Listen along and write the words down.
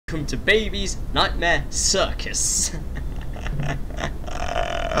Welcome to Baby's Nightmare Circus.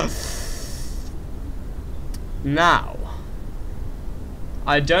 Now,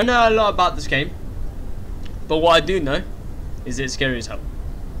 I don't know a lot about this game, but what I do know is it's scary as hell.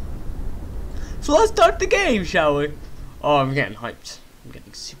 So let's start the game, shall we? Oh, I'm getting hyped. I'm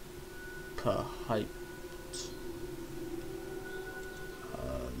getting super hyped.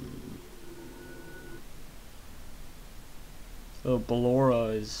 So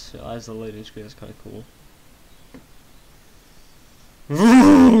Ballora is as the loading screen is kind of cool.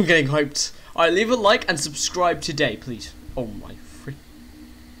 I'm getting hyped. Alright, leave a like and subscribe today, please. Oh my freak.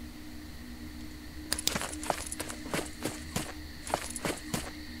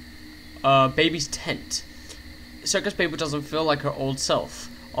 Baby's tent. Circus Baby doesn't feel like her old self.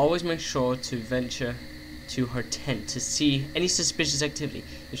 Always make sure to venture to her tent to see any suspicious activity.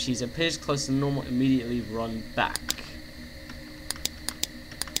 If she appears close to normal, immediately run back.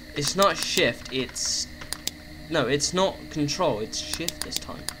 It's not shift, it's... No, it's not control, it's shift this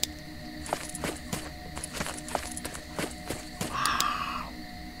time. Wow.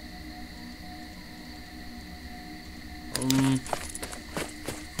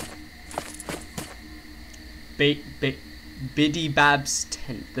 BABYS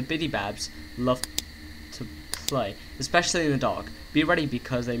tent. The BABYS love to play, especially in the dark. Be ready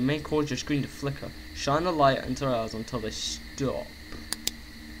because they may cause your screen to flicker. Shine a light into their eyes until they stop.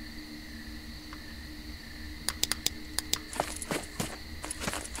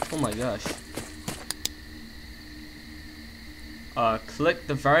 Oh my gosh. Click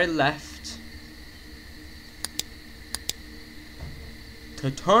the very left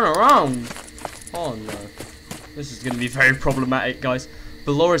to turn around. Oh no. This is gonna be very problematic, guys.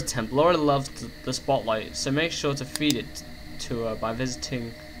 Ballora's tent. Ballora loves the spotlight, so make sure to feed it to her by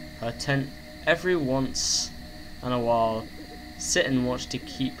visiting her tent every once in a while. Sit and watch to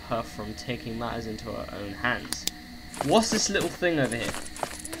keep her from taking matters into her own hands. What's this little thing over here?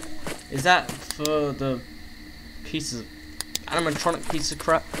 Is that for the pieces, animatronic piece of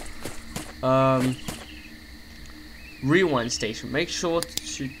crap? Rewind station. Make sure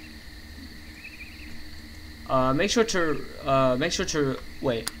to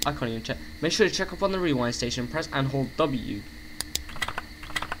wait. I can't even check. Make sure to check up on the rewind station. Press and hold W.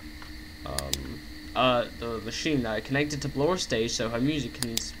 The machine that connected to Ballora's stage, so her music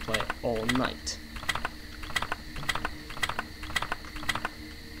can play all night.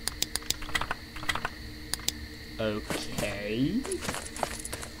 Okay.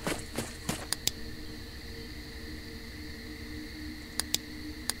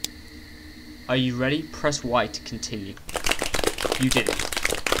 Are you ready? Press Y to continue. You did it.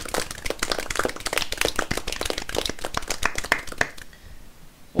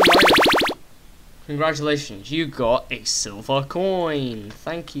 Alright. Congratulations, you got a silver coin.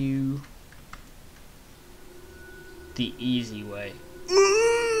 Thank you. The easy way.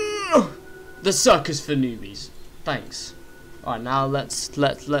 The circus for newbies. Thanks. Alright, now let's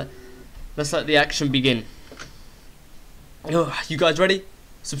let the action begin. Ugh, you guys ready?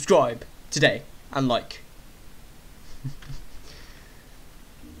 Subscribe today and like.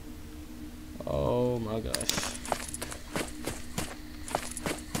 Oh my gosh.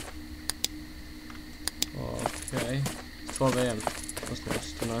 Okay. 12 AM. That's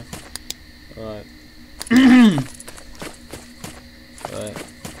nice to know. Alright. Alright.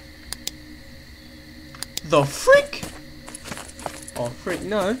 The frick? Oh frick,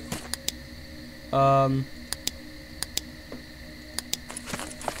 no. Oh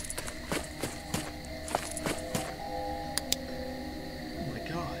my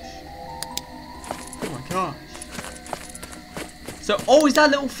gosh. Oh my gosh. So, oh, is that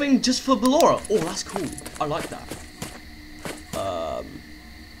little thing just for Ballora? Oh, that's cool. I like that.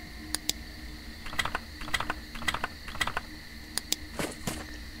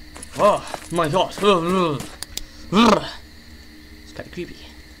 Oh my gosh. It's kind of creepy.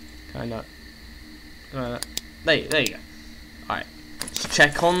 Kinda. There you go. Alright. Let's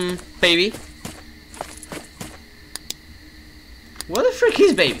check on Baby. Where the frick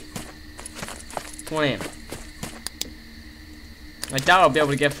is Baby? 1 AM. I doubt I'll be able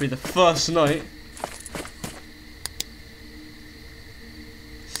to get through the first night.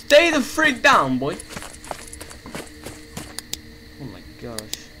 Stay the frick down, boy. Oh my gosh.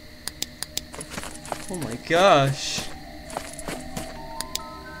 Oh my gosh.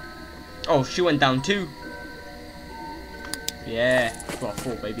 Oh, she went down too. Yeah, that's what I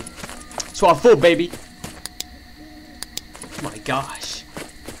thought, baby. That's what I thought, baby. Oh my gosh.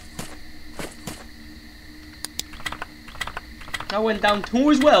 I went down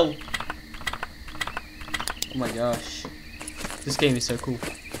too as well. Oh my gosh. This game is so cool.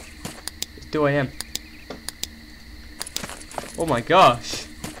 2 a.m. Oh my gosh.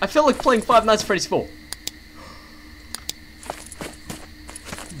 I feel like playing Five Nights at Freddy's 4. Oh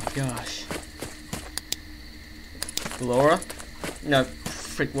my gosh. Laura? No,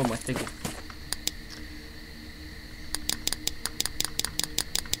 frick, what am I thinking?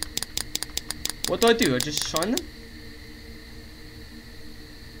 What do? I just shine them?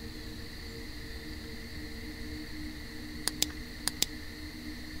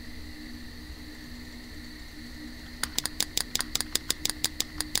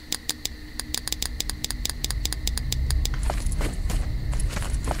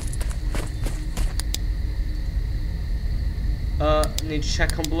 Need to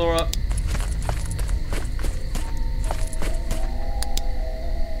check on Blora.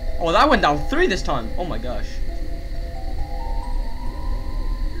 Oh, that went down 3 this time. Oh my gosh.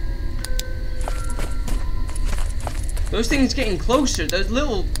 Those things getting closer. Those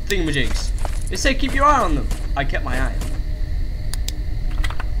little thingamajigs. They say keep your eye on them. I kept my eye.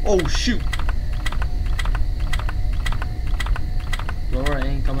 Oh shoot. Blora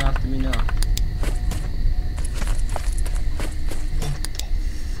ain't coming after me now.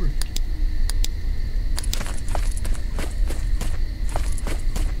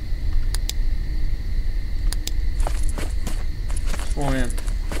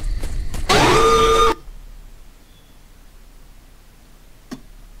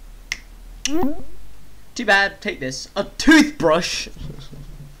 Too bad, take this. A toothbrush!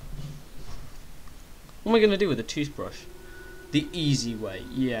 What am I gonna do with a toothbrush? The easy way.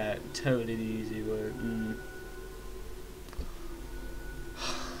 Yeah, totally the easy way.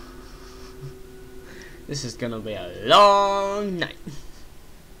 This is gonna be a long night.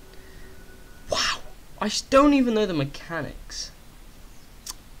 Wow! I don't even know the mechanics.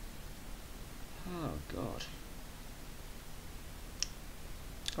 Oh god.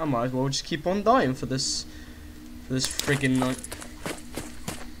 I might as well just keep on dying for this friggin' night.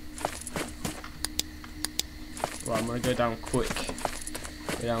 Right, I'm gonna go down quick.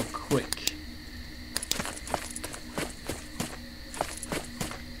 Go down quick.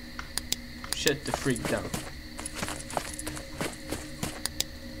 Shut the freak down.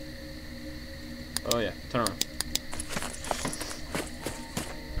 Oh yeah, turn around.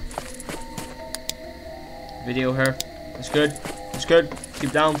 Video here. That's good. That's good.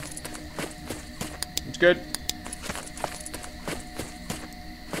 Keep down. It's good.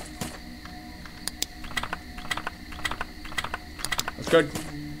 That's good.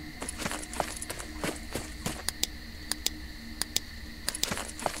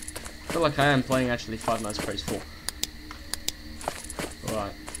 I feel like I am playing actually Five Nights at Freddy's 4.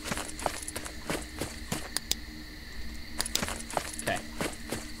 Alright. Okay.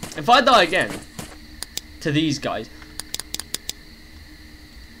 If I die again to these guys,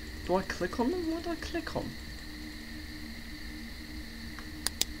 do I click on them? What do I click on?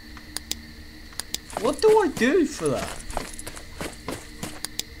 What do I do for that?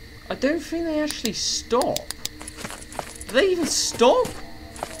 I don't think they actually stop. Do they even stop?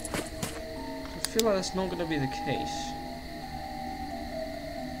 I feel like that's not going to be the case.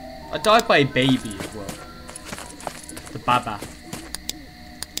 I died by a baby as well. The Baba.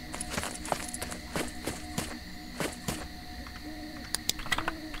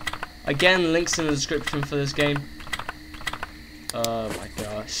 Again, links in the description for this game. Oh my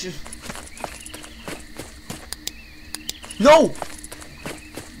gosh. No!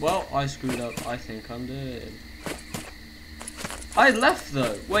 Well, I screwed up. I think I'm dead. I left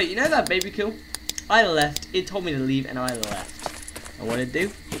though. Wait, you know that baby kill? I left. It told me to leave and I left. And what did it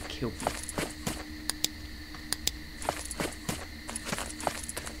do? It killed me.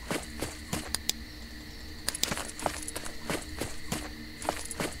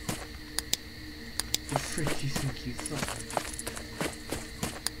 The frick you think you thought?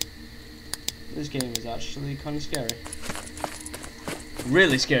 This game is actually kind of scary.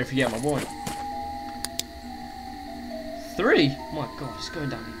 Really scary if you get my point. 3? My god, it's going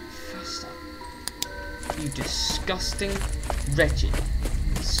down even faster. You disgusting, wretched,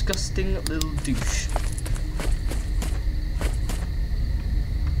 disgusting little douche.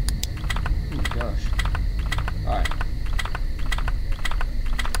 Oh my gosh. Alright.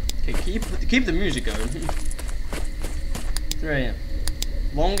 Okay, keep the music going. 3 AM.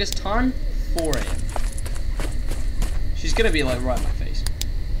 Longest time? 4 AM. She's gonna be like right in my face.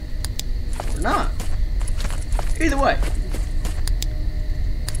 Or not. Either way.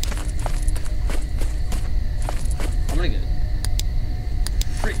 I'm gonna get it.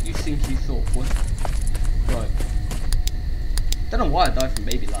 Frick you think you thought, boy. Right. Don't know why I died from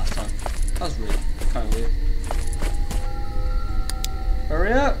baby last time. That was really kind of weird.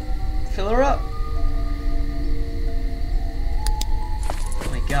 Hurry up. Fill her up. Oh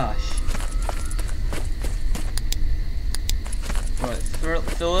my gosh. Right,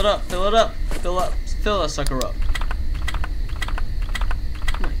 fill it up, fill it up, fill that sucker up.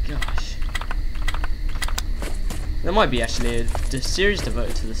 Oh my gosh. There might be actually a series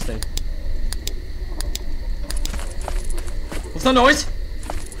devoted to this thing. What's that noise?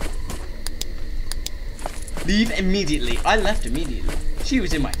 Leave immediately. I left immediately. She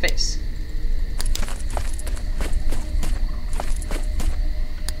was in my face.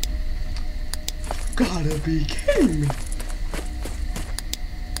 Gotta be kidding me.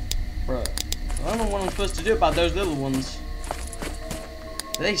 Bro, I don't know what I'm supposed to do about those little ones.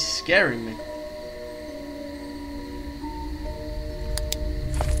 They scaring me.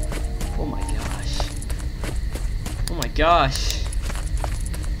 Oh my gosh. Oh my gosh.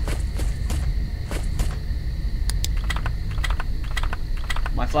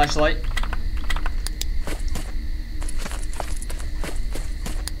 My flashlight.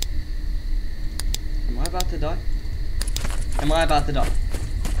 Am I about to die? Am I about to die?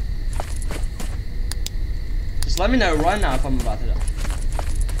 Just let me know right now if I'm about to die.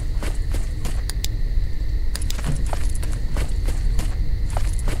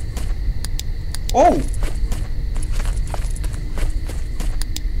 Oh!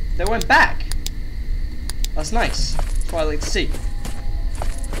 They went back. That's nice. That's what I like to see.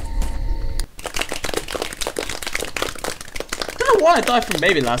 Why I died from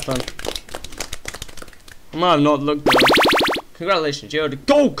baby last time. I might have not looked good. Congratulations, you earned a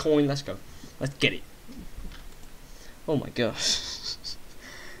gold coin. Let's go. Let's get it. Oh my gosh.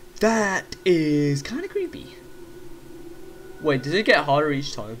 That is kind of creepy. Wait, does it get harder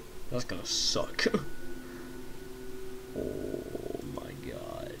each time? That's gonna suck. Oh my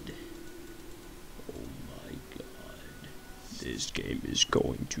god. Oh my god. This game is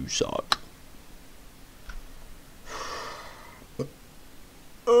going to suck.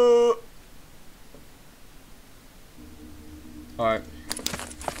 Alright.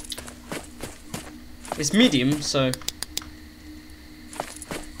 It's medium, so.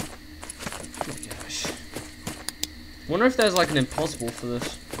 Oh my gosh. Wonder if there's like an impossible for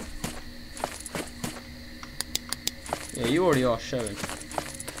this. Yeah, you already are showing.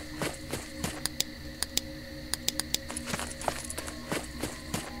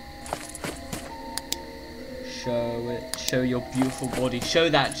 Show it. Show your beautiful body. Show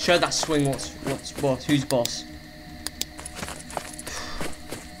that swing. What's boss? Who's boss?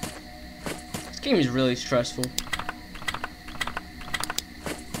 This game is really stressful.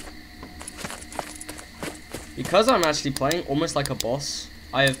 Because I'm actually playing almost like a boss.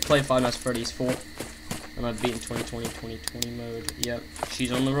 I have played Five Nights at Freddy's 4, and I've beaten 2020 mode. Yep,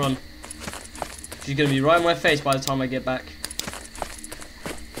 she's on the run. She's gonna be right in my face by the time I get back.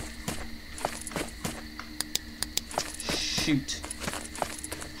 Shoot.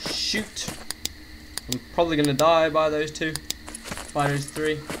 Shoot. I'm probably gonna die by those two. By those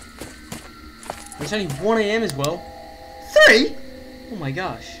three. It's only 1 AM as well. 3? Oh my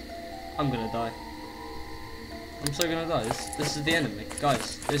gosh. I'm gonna die. I'm so gonna die. This is the end of me.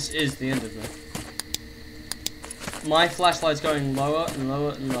 Guys, this is the end of me. My flashlight's going lower and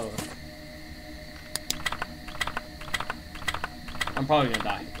lower and lower. I'm probably gonna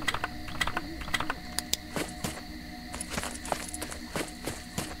die.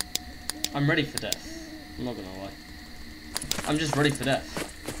 I'm ready for death. I'm not gonna lie. I'm just ready for death.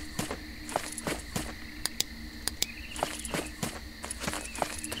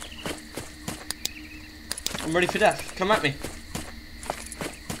 I'm ready for death. Come at me.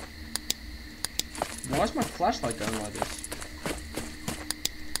 Why is my flashlight going like this?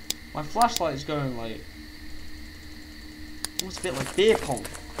 My flashlight is going like... Almost a bit like beer pong.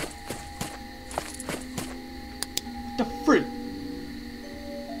 What the freak?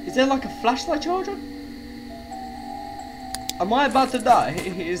 Is there like a flashlight charger? Am I about to die?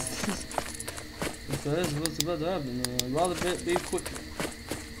 Is this... If that is what's about to happen, I'd rather be quick.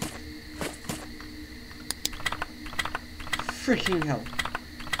 Freaking hell.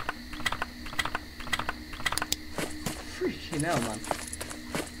 Freaking hell, man.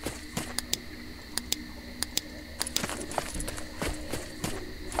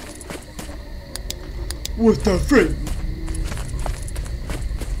 What the frick?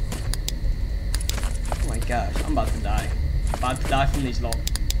 Oh my gosh, I'm about to die. I'm about to die from these lot.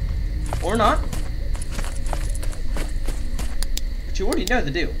 Or not. But you already know the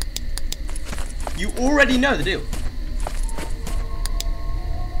deal. You already know the deal.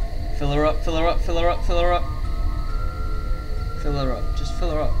 Fill her up, fill her up, fill her up, fill her up. Fill her up, just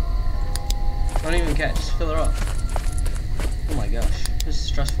fill her up. Don't even care, just fill her up. Oh my gosh, this is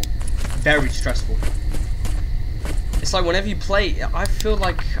stressful. very stressful. It's like whenever you play, I feel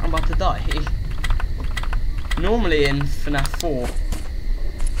like I'm about to die. Normally in FNAF 4,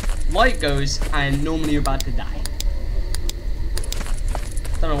 light goes and normally you're about to die.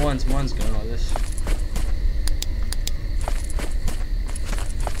 I don't know why mine's going like this.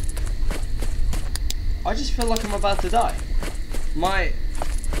 I just feel like I'm about to die.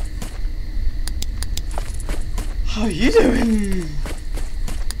 How are you doing?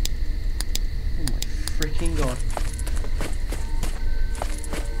 Oh my freaking god.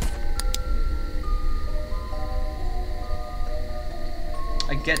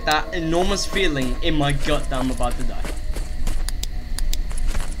 I get that enormous feeling in my gut that I'm about to die.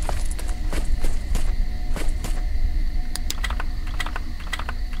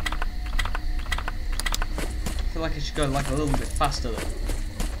 I feel like I should go like a little bit faster though.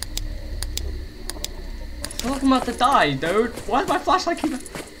 I feel like I'm about to die, dude. Why is my flashlight keep...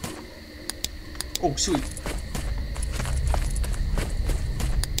 Oh, sweet.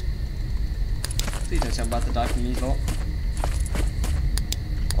 Please don't say I'm about to die from these lot.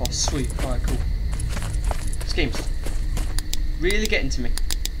 Oh, sweet. Alright, cool. This game's really getting to me.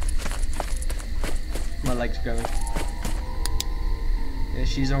 My legs are going. Yeah,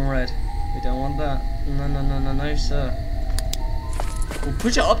 she's on red. We don't want that. No, no, no, no, no, sir. We'll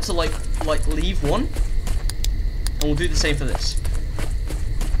push it up to like leave one. And we'll do the same for this.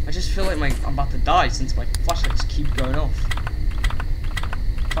 I just feel like I'm about to die since my flashlights keep going off.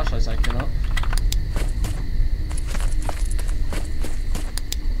 Flashlight's acting up.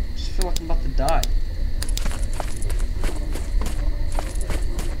 I just feel like I'm about to die.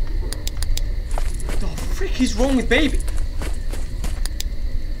 What the frick is wrong with baby?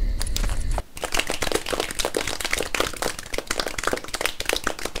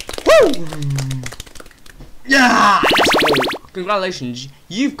 Woo! Yeah! Congratulations,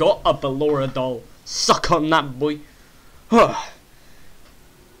 you've got a Ballora doll. Suck on that, boy. The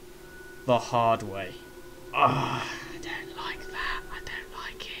hard way. I don't like that. I don't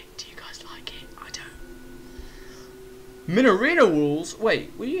like it. Do you guys like it? I don't. Minorita rules?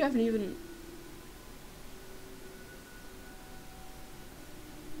 Wait, we haven't even...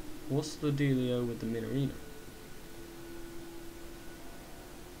 What's the dealio with the Minorita?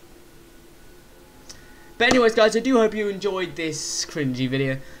 But anyways guys, I do hope you enjoyed this cringy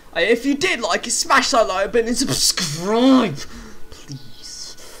video. If you did like it, smash that like button and subscribe.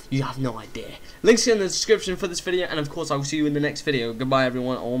 Please. You have no idea. Links in the description for this video, and of course I will see you in the next video. Goodbye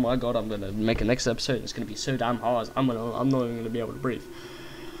everyone. Oh my god, I'm gonna make a next episode. It's gonna be so damn hard. I'm not even gonna be able to breathe.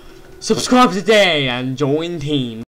 Subscribe today and join team.